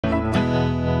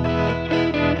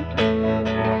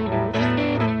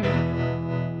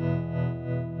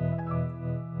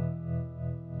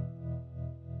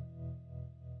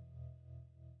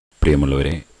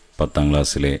പ്രിയമുള്ളവരെ, 10ാം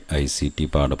ക്ലാസ്സിലെ ICT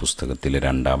പാഠപുസ്തകത്തിലെ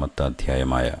രണ്ടാമത്തെ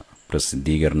അധ്യായമായ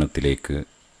പ്രസിദ്ധീകരണത്തിലേക്ക്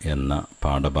എന്ന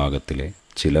പാഠഭാഗത്തിലെ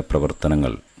ചില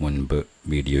പ്രവർത്തനങ്ങൾ മുൻപ്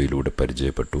വീഡിയോയിലൂടെ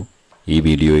പരിചയപ്പെട്ടു. ഈ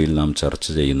വീഡിയോയിൽ നാം ചർച്ച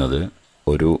ചെയ്യുന്നത്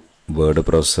ഒരു വേർഡ്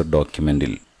പ്രോസസർ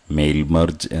ഡോക്യുമെന്റിൽ മെയിൽ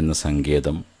മെർജ് എന്ന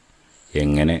സങ്കേതം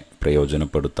എങ്ങനെ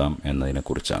പ്രയോജനപ്പെടുത്താം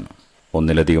എന്നതിനെക്കുറിച്ചാണ്.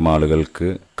 ഒന്നിലധികം ആളുകൾക്ക്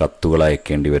കത്തുകൾ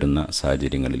അയക്കേണ്ടി വരുന്ന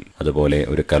സാഹചര്യങ്ങളിൽ, അതുപോലെ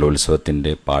ഒരു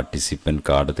കലോത്സവത്തിൻ്റെ പാർട്ടിസിപ്പൻ്റ്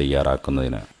കാർഡ്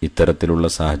തയ്യാറാക്കുന്നതിന്, ഇത്തരത്തിലുള്ള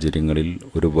സാഹചര്യങ്ങളിൽ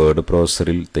ഒരു വേർഡ്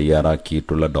പ്രോസസറിൽ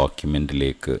തയ്യാറാക്കിയിട്ടുള്ള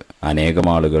ഡോക്യുമെന്റിലേക്ക് അനേകം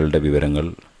ആളുകളുടെ വിവരങ്ങൾ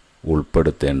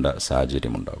ഉൾപ്പെടുത്തേണ്ട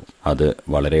സാഹചര്യമുണ്ടാകും. അത്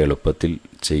വളരെ എളുപ്പത്തിൽ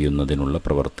ചെയ്യുന്നതിനുള്ള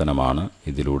പ്രവർത്തനമാണ്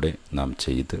ഇതിലൂടെ നാം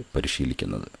ചെയ്ത്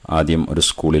പരിശീലിക്കുന്നത്. ആദ്യം ഒരു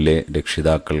സ്കൂളിലെ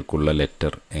രക്ഷിതാക്കൾക്കുള്ള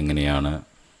ലെറ്റർ എങ്ങനെയാണ്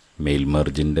മെയിൽ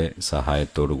മെർജിൻ്റെ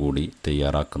സഹായത്തോടു കൂടി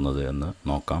തയ്യാറാക്കുന്നത് എന്ന്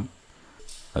നോക്കാം.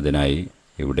 അതിനായി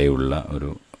ഇവിടെയുള്ള ഒരു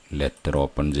ലെറ്റർ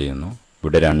ഓപ്പൺ ചെയ്യുന്നു.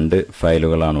 ഇവിടെ 2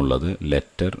 ഫയലുകളാണുള്ളത്.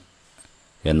 ലെറ്റർ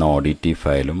എന്ന ODT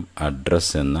ഫയലും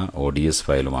അഡ്രസ് എന്ന ODS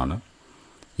ഫയലുമാണ്.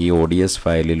 ഈ ODS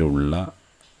ഫയലിലുള്ള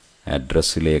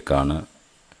അഡ്രസ്സിലേക്കാണ്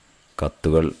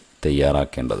കത്തുകൾ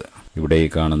തയ്യാറാക്കേണ്ടത്. ഇവിടെ ഈ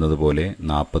കാണുന്നത് പോലെ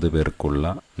 40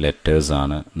 പേർക്കുള്ള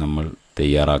ലെറ്റേഴ്സാണ് നമ്മൾ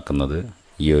തയ്യാറാക്കുന്നത്.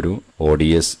 ഈ ഒരു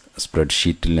ODS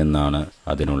സ്പ്രെഡ്ഷീറ്റിൽ നിന്നാണ്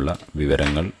അതിനുള്ള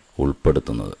വിവരങ്ങൾ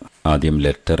ഉൾപ്പെടുത്തുന്നത്. ആദ്യം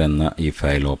ലെറ്റർ എന്ന ഈ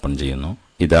ഫയൽ ഓപ്പൺ ചെയ്യുന്നു.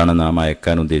 ഇതാണ് നാം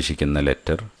അയക്കാൻ ഉദ്ദേശിക്കുന്ന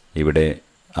ലെറ്റർ. ഇവിടെ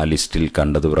ആ ലിസ്റ്റിൽ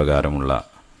കണ്ടതുപ്രകാരമുള്ള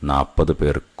 40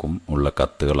 പേർക്കും ഉള്ള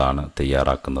കത്തുകളാണ്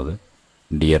തയ്യാറാക്കുന്നത്.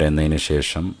 ഡിയർ എന്നതിന്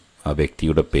ശേഷം ആ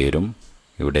വ്യക്തിയുടെ പേരും,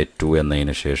 ഇവിടെ ടു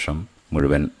എന്നതിന് ശേഷം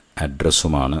മുഴുവൻ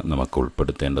അഡ്രസ്സുമാണ് നമുക്ക്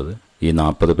ഉൾപ്പെടുത്തേണ്ടത്. ഈ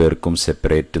 40 പേർക്കും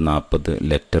സെപ്പറേറ്റ് 40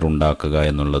 ലെറ്റർ ഉണ്ടാക്കുക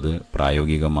എന്നുള്ളത്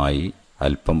പ്രായോഗികമായി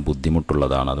അല്പം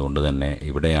ബുദ്ധിമുട്ടുള്ളതാണ്. അതുകൊണ്ട് തന്നെ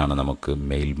ഇവിടെയാണ് നമുക്ക്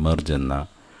മെയിൽ മെർജ് എന്ന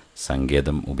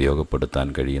സങ്കേതം ഉപയോഗപ്പെടുത്താൻ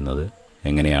കഴിയുന്നത്.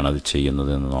 എങ്ങനെയാണത് ചെയ്യുന്നത്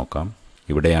എന്ന് നോക്കാം.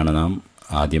 ഇവിടെയാണ് നാം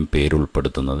ആദ്യം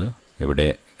പേരുൾപ്പെടുത്തുന്നത്. ഇവിടെ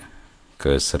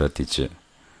കേഴ്സർ എത്തിച്ച്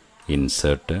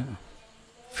ഇൻസേർട്ട്,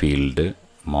 ഫീൽഡ്,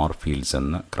 മോർ ഫീൽഡ്സ്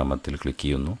എന്ന ക്രമത്തിൽ ക്ലിക്ക്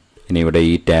ചെയ്യുന്നു. ഇനി ഇവിടെ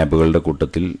ഈ ടാബുകളുടെ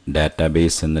കൂട്ടത്തിൽ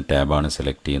ഡാറ്റാബേസ് എന്ന ടാബാണ്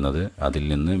സെലക്ട് ചെയ്യുന്നത്. അതിൽ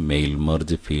നിന്ന് മെയിൽ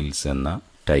മെർജ് ഫീൽഡ്സ് എന്ന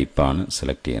ടൈപ്പാണ്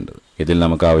സെലക്ട് ചെയ്യേണ്ടത്. ഇതിൽ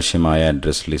നമുക്ക് ആവശ്യമായ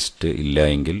അഡ്രസ് ലിസ്റ്റ് ഇല്ല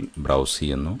എങ്കിൽ ബ്രൗസ്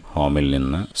ചെയ്യുന്നു. ഹോമിൽ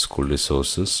നിന്ന് സ്കൂൾ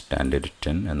റിസോഴ്സസ് സ്റ്റാൻഡേർഡ്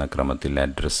 10 എന്ന ക്രമത്തിൽ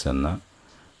അഡ്രസ് എന്ന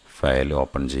ഫയൽ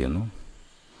ഓപ്പൺ ചെയ്യുന്നു.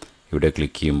 ഇവിടെ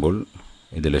ക്ലിക്ക് ചെയ്യുമ്പോൾ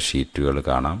ഇതിലെ ഷീറ്റുകൾ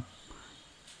കാണാം.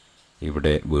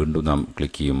 ഇവിടെ വീണ്ടും നാം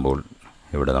ക്ലിക്ക് ചെയ്യുമ്പോൾ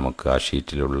ഇവിടെ നമുക്ക് ആ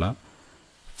ഷീറ്റിലുള്ള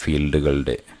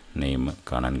ഫീൽഡുകളുടെ നെയിം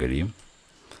കാണാൻ കഴിയും.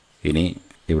 ഇനി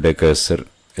ഇവിടെ കഴ്സർ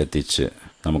എത്തിച്ച്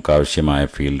നമുക്കാവശ്യമായ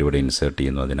ഫീൽഡ് ഇവിടെ ഇൻസേർട്ട്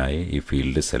ചെയ്യുന്നു. അതിനായി ഈ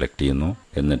ഫീൽഡ് സെലക്ട് ചെയ്യുന്നു.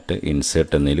 എന്നിട്ട്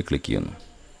ഇൻസേർട്ട് എന്നതിൽ ക്ലിക്ക് ചെയ്യുന്നു.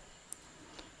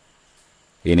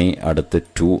 ഇനി അടുത്ത്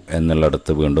 2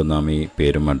 എന്നുള്ളിടത്ത് വീണ്ടും നാം ഈ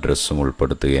പേരും അഡ്രസ്സും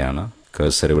ഉൾപ്പെടുത്തുകയാണ്.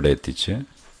 കഴ്സർ ഇവിടെ എത്തിച്ച്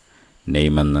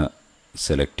നെയിം എന്ന്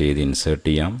സെലക്ട് ചെയ്ത് ഇൻസേർട്ട്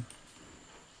ചെയ്യാം.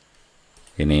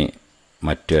 ഇനി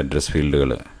മറ്റ് അഡ്രസ്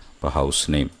ഫീൽഡുകൾ, ഇപ്പോൾ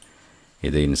ഹൗസ് നെയിം,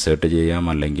 ഇത് ഇൻസേർട്ട് ചെയ്യാം,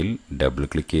 അല്ലെങ്കിൽ ഡബിൾ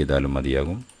ക്ലിക്ക് ചെയ്താലും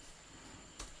മതിയാകും.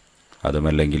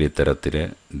 അതുമല്ലെങ്കിൽ ഇത്തരത്തിൽ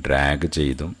ഡ്രാഗ്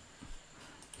ചെയ്തും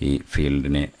ഈ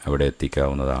ഫീൽഡിനെ അവിടെ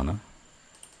എത്തിക്കാവുന്നതാണ്.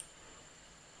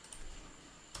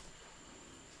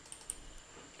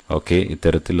 ഓക്കെ,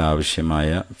 ഇത്തരത്തിൽ ആവശ്യമായ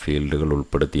ഫീൽഡുകൾ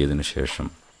ഉൾപ്പെടുത്തിയതിന് ശേഷം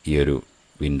ഈ ഒരു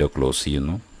വിൻഡോ ക്ലോസ്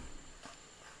ചെയ്യുന്നു.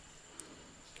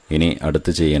 ഇനി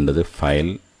അടുത്ത് ചെയ്യേണ്ടത്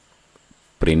ഫയൽ,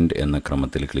 പ്രിൻ്റ് എന്ന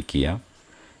ക്രമത്തിൽ ക്ലിക്ക് ചെയ്യാം.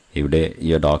 ഇവിടെ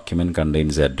ഈ document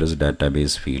contains address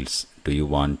database fields, do you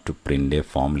want to print A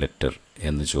form letter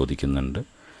എന്ന് ചോദിക്കുന്നുണ്ട്.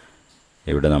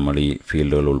 ഇവിടെ നമ്മൾ ഈ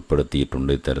ഫീൽഡുകൾ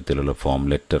ഉൾപ്പെടുത്തിയിട്ടുണ്ട്. ഇത്തരത്തിലുള്ള ഫോം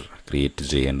ലെറ്റർ ക്രിയേറ്റ്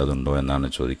ചെയ്യേണ്ടതുണ്ടോ എന്നാണ്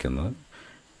ചോദിക്കുന്നത്.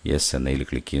 യെസ് എന്നതിൽ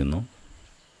ക്ലിക്ക് ചെയ്യുന്നു.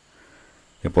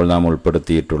 ഇപ്പോൾ നാം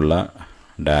ഉൾപ്പെടുത്തിയിട്ടുള്ള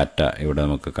ഡാറ്റ ഇവിടെ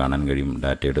നമുക്ക് കാണാൻ കഴിയും.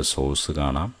 ഡാറ്റയുടെ സോഴ്സ്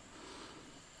കാണാം.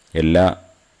 എല്ലാ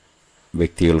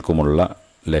വ്യക്തികൾക്കുമുള്ള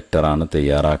ലെറ്ററാണ്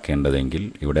തയ്യാറാക്കേണ്ടതെങ്കിൽ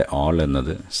ഇവിടെ ഓൾ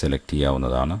എന്നത് സെലക്ട്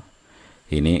ചെയ്യാവുന്നതാണ്.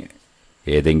 ഇനി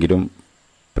ഏതെങ്കിലും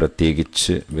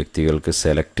പ്രത്യേകിച്ച് വ്യക്തികൾക്ക്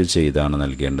സെലക്ട് ചെയ്താണ്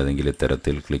നൽകേണ്ടതെങ്കിൽ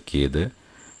ഇത്തരത്തിൽ ക്ലിക്ക് ചെയ്ത്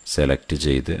സെലക്ട്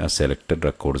ചെയ്ത് ആ സെലക്റ്റഡ്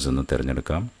റെക്കോർഡ്സ് എന്ന്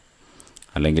തിരഞ്ഞെടുക്കാം.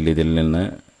 അല്ലെങ്കിൽ ഇതിൽ നിന്ന്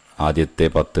ആദ്യത്തെ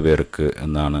 10 പേർക്ക്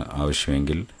എന്നാണ്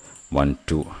ആവശ്യമെങ്കിൽ 1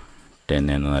 to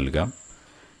 10 എന്ന് നൽകാം.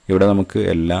 ഇവിടെ നമുക്ക്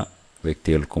എല്ലാ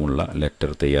വ്യക്തികൾക്കുമുള്ള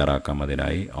ലെറ്റർ തയ്യാറാക്കാം.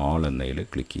 അതിനായി ഓൾ എന്നതിൽ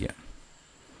ക്ലിക്ക് ചെയ്യാം.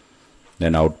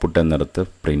 ദെൻ ഔട്ട്പുട്ട് എന്നിടത്ത്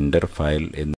പ്രിൻ്റർ, ഫയൽ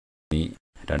എന്നീ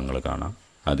രണ്ടുകൾ കാണാം.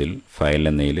 അതിൽ ഫയൽ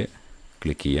എന്നതിൽ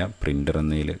ക്ലിക്ക് ചെയ്യാം. പ്രിൻ്റർ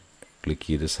എന്നതിൽ ക്ലിക്ക്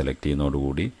ചെയ്ത് സെലക്ട്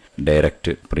ചെയ്യുന്നതോടുകൂടി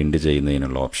ഡയറക്റ്റ് പ്രിൻ്റ്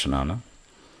ചെയ്യുന്നതിനുള്ള ഓപ്ഷനാണ്.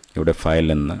 ഇവിടെ ഫയൽ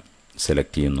എന്ന്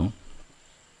സെലക്ട് ചെയ്യുന്നു.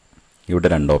 ഇവിടെ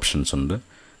 2 ഓപ്ഷൻസ് ഉണ്ട്.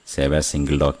 Save as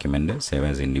single document, save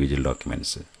as individual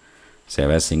documents.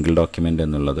 Save as single document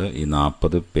എന്നുള്ളത് ഈ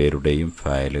 40 പേരുടെയും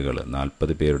ഫയലുകൾ,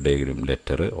 40 പേരുടെയും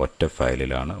ലെറ്റർ ഒറ്റ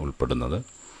ഫയലിലാണ് ഉൾപ്പെടുന്നത്.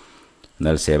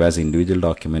 എന്നാൽ സേവ് ആസ് ഇൻഡിവിജ്വൽ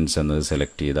ഡോക്യുമെൻറ്റ്സ് എന്നത്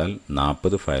സെലക്ട് ചെയ്താൽ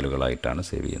 40 ഫയലുകളായിട്ടാണ്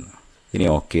സേവ് ചെയ്യുന്നത്. ഇനി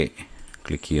ഓക്കെ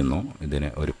ക്ലിക്ക് ചെയ്യുന്നു. ഇതിന്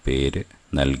ഒരു പേര്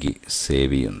നൽകി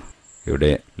സേവ് ചെയ്യുന്നു. ഇവിടെ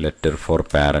ലെറ്റർ ഫോർ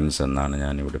പാരൻസ് എന്നാണ്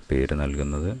ഞാനിവിടെ പേര്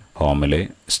നൽകുന്നത്. ഹോമിലെ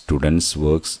സ്റ്റുഡൻസ്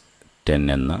വർക്ക്സ് 10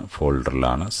 എന്ന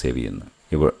ഫോൾഡറിലാണ് സേവ് ചെയ്യുന്നത്.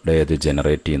 ഇവിടെ ഇത്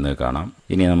ജനറേറ്റ് ചെയ്യുന്നത് കാണാം.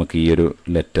 ഇനി നമുക്ക് ഈ ഒരു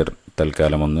ലെറ്റർ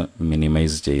തൽക്കാലം ഒന്ന്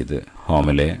മിനിമൈസ് ചെയ്ത്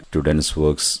ഹോമിലെ സ്റ്റുഡൻസ്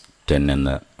വർക്ക്സ് 10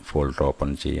 എന്ന ഫോൾഡർ ഓപ്പൺ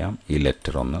ചെയ്യാം. ഈ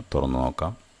ലെറ്റർ ഒന്ന് തുറന്നു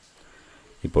നോക്കാം.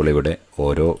 ഇപ്പോൾ ഇവിടെ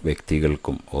ഓരോ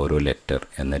വ്യക്തികൾക്കും ഓരോ ലെറ്റർ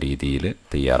എന്ന രീതിയിൽ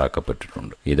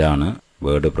തയ്യാറാക്കപ്പെട്ടിട്ടുണ്ട്. ഇതാണ്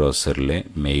വേർഡ് പ്രോസസറിലെ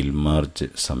മെയിൽ മെർജ്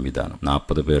സംവിധാനം.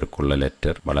 40 പേർക്കുള്ള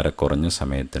ലെറ്റർ വളരെ കുറഞ്ഞ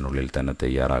സമയത്തിനുള്ളിൽ തന്നെ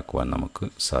തയ്യാറാക്കുവാൻ നമുക്ക്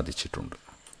സാധിച്ചിട്ടുണ്ട്.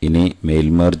 ഇനി മെയിൽ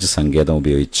മെർജ് സങ്കേതം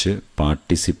ഉപയോഗിച്ച്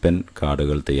പാർട്ടിസിപ്പൻ്റ്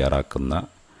കാർഡുകൾ തയ്യാറാക്കുന്ന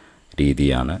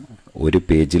രീതിയാണ്. ഒരു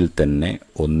പേജിൽ തന്നെ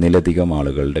ഒന്നിലധികം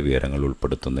ആളുകളുടെ വിവരങ്ങൾ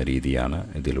ഉൾപ്പെടുത്തുന്ന രീതിയാണ്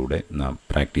ഇതിലൂടെ നാം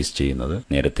പ്രാക്ടീസ് ചെയ്യുന്നത്.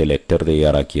 നേരത്തെ ലെറ്റർ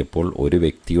തയ്യാറാക്കിയപ്പോൾ ഒരു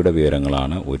വ്യക്തിയുടെ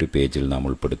വിവരങ്ങളാണ് ഒരു പേജിൽ നാം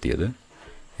ഉൾപ്പെടുത്തിയത്.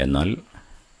 എന്നാൽ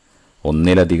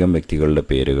ഒന്നിലധികം വ്യക്തികളുടെ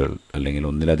പേരുകൾ അല്ലെങ്കിൽ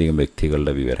ഒന്നിലധികം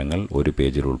വ്യക്തികളുടെ വിവരങ്ങൾ ഒരു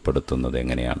പേജിൽ ഉൾപ്പെടുത്തുന്നത്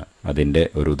എങ്ങനെയാണ്, അതിൻ്റെ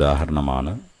ഒരു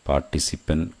ഉദാഹരണമാണ്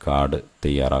പാർട്ടിസിപ്പൻ്റ് കാർഡ്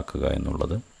തയ്യാറാക്കുക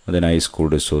എന്നുള്ളത്. അതിനായി സ്കൂൾ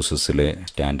റിസോഴ്സസിലെ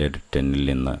സ്റ്റാൻഡേർഡ് 10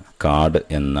 നിന്ന് കാർഡ്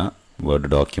എന്ന വേർഡ്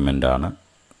ഡോക്യുമെൻ്റാണ്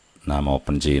നാം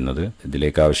ഓപ്പൺ ചെയ്യുന്നത്.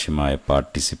 ഇതിലേക്ക് ആവശ്യമായ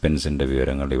പാർട്ടിസിപ്പൻസിൻ്റെ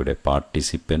വിവരങ്ങൾ ഇവിടെ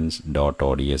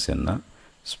participants.ods എന്ന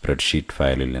സ്പ്രെഡ്ഷീറ്റ്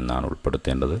ഫയലിൽ നിന്നാണ്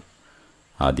ഉൾപ്പെടുത്തേണ്ടത്.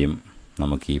 ആദ്യം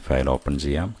നമുക്ക് ഈ ഫയൽ ഓപ്പൺ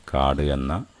ചെയ്യാം. കാർഡ്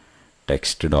എന്ന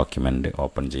ടെക്സ്റ്റ് ഡോക്യുമെൻ്റ്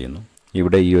ഓപ്പൺ ചെയ്യുന്നു.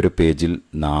 ഇവിടെ ഈ ഒരു പേജിൽ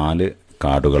 4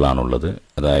 കാർഡുകളാണുള്ളത്.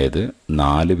 അതായത്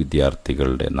 4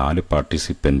 വിദ്യാർത്ഥികളുടെ 4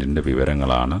 പാർട്ടിസിപ്പൻറ്റിൻ്റെ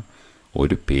വിവരങ്ങളാണ്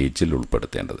ഒരു പേജിൽ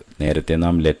ഉൾപ്പെടുത്തേണ്ടത്. നേരത്തെ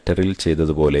നാം ലെറ്ററിൽ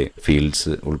ചെയ്തതുപോലെ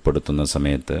ഫീൽഡ്സ് ഉൾപ്പെടുത്തുന്ന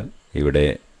സമയത്ത് ഇവിടെ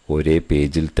ഒരേ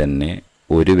പേജിൽ തന്നെ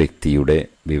ഒരു വ്യക്തിയുടെ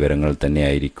വിവരങ്ങൾ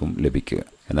തന്നെയായിരിക്കും ലഭിക്കുക.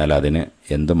 എന്നാൽ അതിന്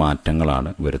എന്ത് മാറ്റങ്ങളാണ്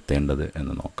വരുത്തേണ്ടത്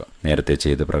എന്ന് നോക്കാം. നേരത്തെ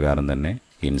ചെയ്ത പ്രകാരം തന്നെ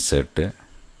ഇൻസേർട്ട്,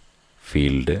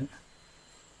 ഫീൽഡ്,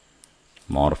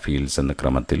 മോർ ഫീൽഡ്സ് എന്ന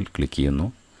ക്രമത്തിൽ ക്ലിക്ക് ചെയ്യുന്നു.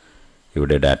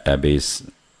 ഇവിടെ ഡാറ്റാബേസ്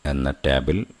എന്ന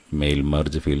ടാബിൽ മെയിൽ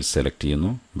മെർജ് ഫീൽഡ് സെലക്ട്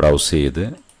ചെയ്യുന്നു. ബ്രൗസ് ചെയ്ത്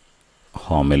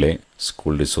ഹോമിലെ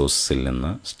സ്കൂൾ റിസോഴ്സിൽ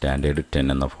നിന്ന് സ്റ്റാൻഡേർഡ് 10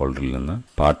 എന്ന ഫോൾഡറിൽ നിന്ന്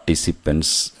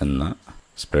പാർട്ടിസിപ്പൻസ് എന്ന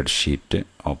സ്പ്രെഡ്ഷീറ്റ്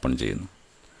ഓപ്പൺ ചെയ്യുന്നു.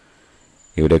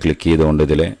 ഇവിടെ ക്ലിക്ക് ചെയ്തുകൊണ്ട്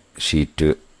ഇതിലെ ഷീറ്റ്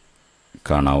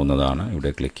കാണാവുന്നതാണ്.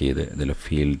 ഇവിടെ ക്ലിക്ക് ചെയ്ത് ഇതിലെ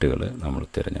ഫീൽഡുകൾ നമ്മൾ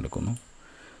തിരഞ്ഞെടുക്കുന്നു.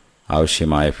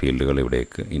 ആവശ്യമായ ഫീൽഡുകൾ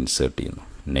ഇവിടേക്ക് ഇൻസേർട്ട് ചെയ്യുന്നു.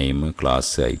 നെയിം,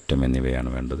 ക്ലാസ്, ഐറ്റം എന്നിവയാണ്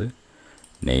വേണ്ടത്.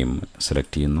 നെയിം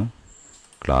സെലക്ട് ചെയ്യുന്നു,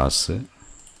 class,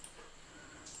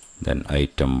 then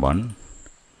item 1,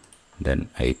 then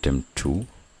item 2,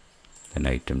 then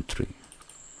item 3.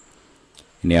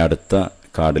 ഇനി അടുത്ത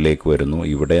കാർഡിലേക്ക് വരുന്നു.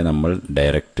 ഇവിടെ നമ്മൾ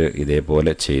ഡയറക്റ്റ്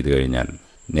ഇതേപോലെ ചെയ്തു കഴിഞ്ഞാൽ,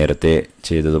 നേരത്തെ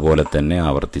ചെയ്തതുപോലെ തന്നെ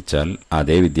ആവർത്തിച്ചാൽ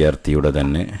അതേ വിദ്യാർത്ഥിയുടെ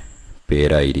തന്നെ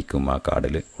പേരായിരിക്കും ആ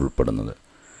കാർഡിൽ ഉൾപ്പെടുന്നത്.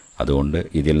 അതുകൊണ്ട്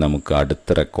ഇതിൽ നമുക്ക്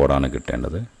അടുത്ത റെക്കോർഡാണ്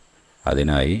കിട്ടേണ്ടത്.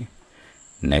 അതിനായി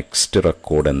നെക്സ്റ്റ്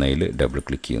റെക്കോർഡ് എന്നതിൽ ഡബിൾ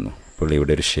ക്ലിക്ക് ചെയ്യുന്നു. അപ്പോൾ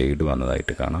ഇവിടെ ഒരു ഷെയ്ഡ്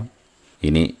വന്നതായിട്ട് കാണാം.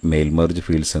 ഇനി മെയിൽ മെർജ്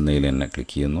ഫീൽഡ്സ് എന്നതിൽ തന്നെ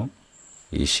ക്ലിക്ക് ചെയ്യുന്നു.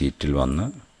 ഈ ഷീറ്റിൽ വന്ന്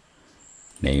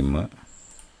നെയിം,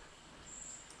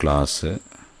 ക്ലാസ്,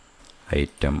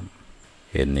 ഐറ്റം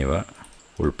എന്നിവ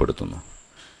ഉൾപ്പെടുത്തുന്നു.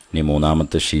 ഇനി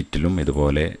മൂന്നാമത്തെ ഷീറ്റിലും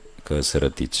ഇതുപോലെ കഴ്സർ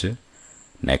എത്തിച്ച്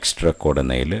നെക്സ്റ്റ് റെക്കോർഡ്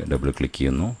എന്നതിൽ ഡബിൾ ക്ലിക്ക്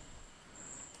ചെയ്യുന്നു.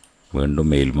 വീണ്ടും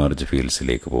മെയിൽ മെർജ്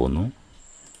ഫീൽഡ്സിലേക്ക് പോകുന്നു.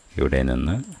 ഇവിടെ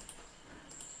നിന്ന്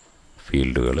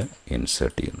ഫീൽഡുകൾ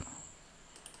ഇൻസേർട്ട് ചെയ്യുന്നു.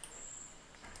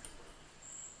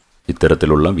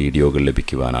 ഇത്തരത്തിലുള്ള വീഡിയോകൾ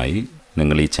ലഭിക്കുവാനായി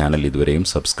നിങ്ങൾ ഈ ചാനൽ ഇതുവരെയും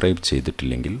സബ്സ്ക്രൈബ്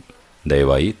ചെയ്തിട്ടില്ലെങ്കിൽ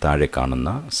ദയവായി താഴെ കാണുന്ന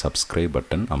സബ്സ്ക്രൈബ്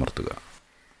ബട്ടൺ അമർത്തുക.